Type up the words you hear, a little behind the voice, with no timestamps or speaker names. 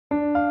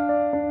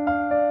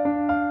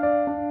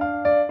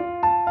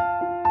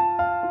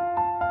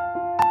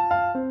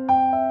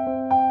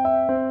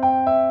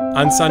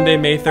On Sunday,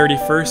 May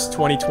 31st,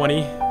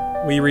 2020,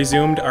 we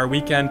resumed our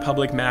weekend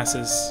public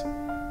masses.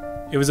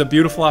 It was a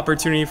beautiful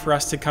opportunity for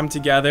us to come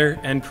together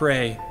and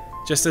pray,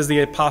 just as the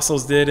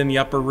apostles did in the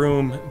upper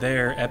room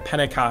there at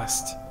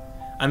Pentecost.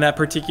 On that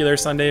particular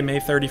Sunday, May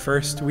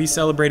 31st, we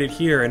celebrated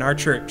here in our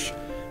church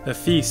the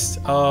feast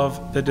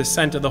of the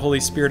descent of the Holy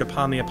Spirit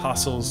upon the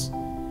apostles.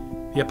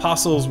 The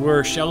apostles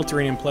were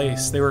sheltering in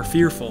place. They were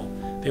fearful.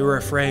 They were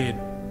afraid.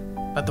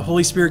 But the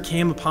Holy Spirit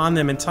came upon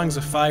them in tongues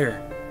of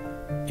fire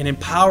and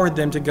empowered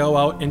them to go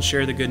out and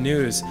share the good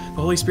news.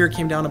 The Holy Spirit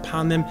came down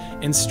upon them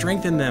and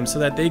strengthened them so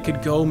that they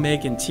could go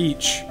make and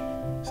teach,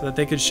 so that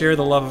they could share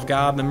the love of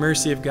God, the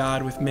mercy of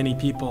God with many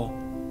people.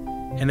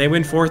 And they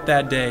went forth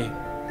that day.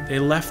 They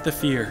left the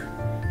fear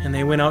and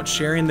they went out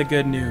sharing the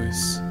good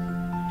news.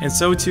 And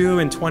so too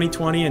in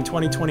 2020 and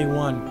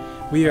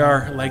 2021, we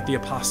are like the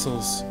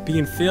apostles,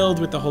 being filled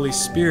with the Holy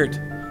Spirit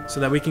so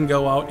that we can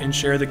go out and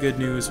share the good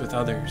news with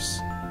others.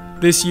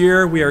 This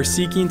year, we are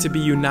seeking to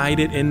be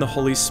united in the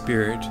Holy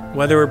Spirit.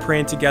 Whether we're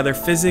praying together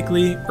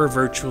physically or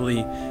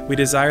virtually, we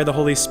desire the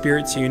Holy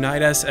Spirit to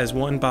unite us as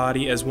one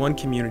body, as one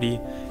community,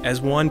 as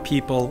one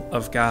people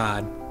of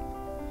God.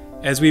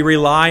 As we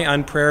rely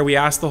on prayer, we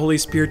ask the Holy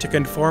Spirit to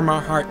conform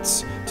our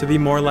hearts to be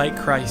more like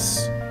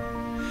Christ.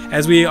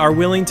 As we are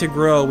willing to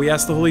grow, we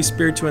ask the Holy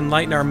Spirit to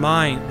enlighten our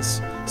minds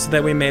so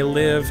that we may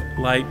live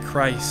like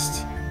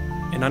Christ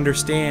and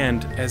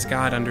understand as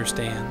God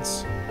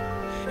understands.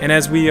 And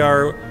as we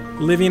are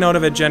living out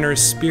of a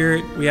generous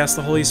spirit, we ask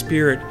the Holy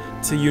Spirit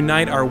to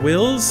unite our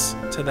wills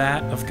to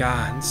that of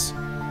God's,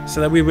 so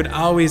that we would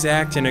always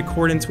act in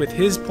accordance with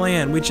His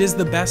plan, which is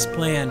the best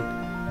plan,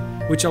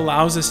 which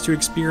allows us to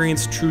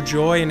experience true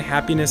joy and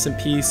happiness and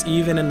peace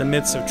even in the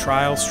midst of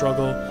trial,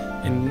 struggle,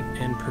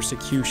 and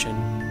persecution.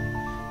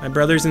 My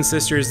brothers and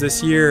sisters,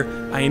 this year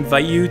I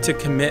invite you to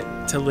commit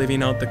to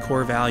living out the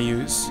core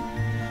values.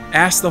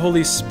 Ask the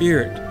Holy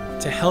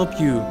Spirit to help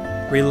you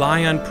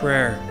rely on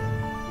prayer.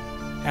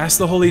 Ask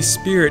the Holy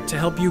Spirit to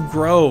help you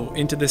grow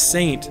into the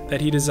saint that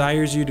He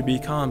desires you to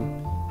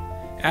become.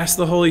 Ask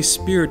the Holy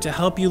Spirit to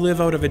help you live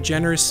out of a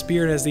generous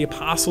spirit as the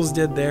apostles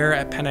did there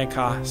at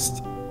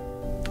Pentecost.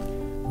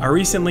 Our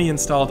recently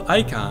installed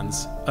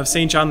icons of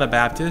St. John the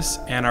Baptist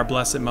and our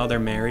Blessed Mother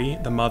Mary,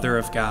 the Mother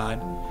of God,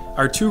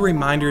 are two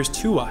reminders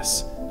to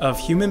us of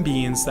human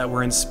beings that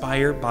were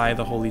inspired by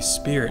the Holy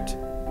Spirit.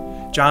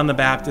 John the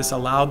Baptist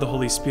allowed the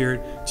Holy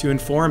Spirit to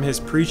inform his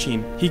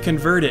preaching. He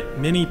converted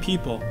many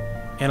people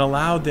and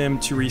allowed them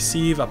to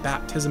receive a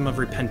baptism of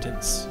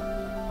repentance.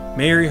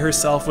 Mary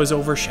herself was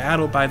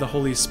overshadowed by the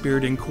Holy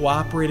Spirit and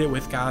cooperated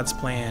with God's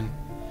plan,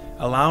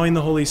 allowing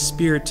the Holy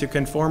Spirit to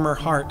conform her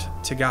heart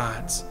to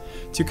God's,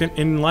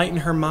 to enlighten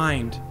her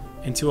mind,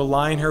 and to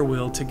align her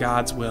will to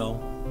God's will.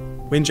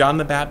 When John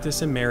the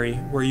Baptist and Mary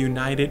were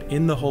united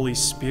in the Holy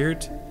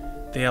Spirit,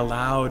 they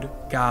allowed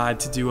God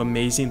to do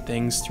amazing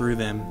things through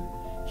them.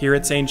 Here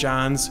at St.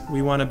 John's,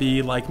 we want to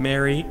be like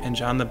Mary and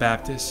John the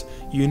Baptist,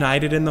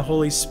 united in the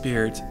Holy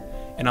Spirit,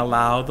 and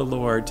allow the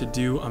Lord to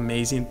do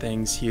amazing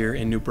things here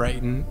in New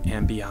Brighton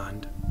and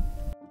beyond.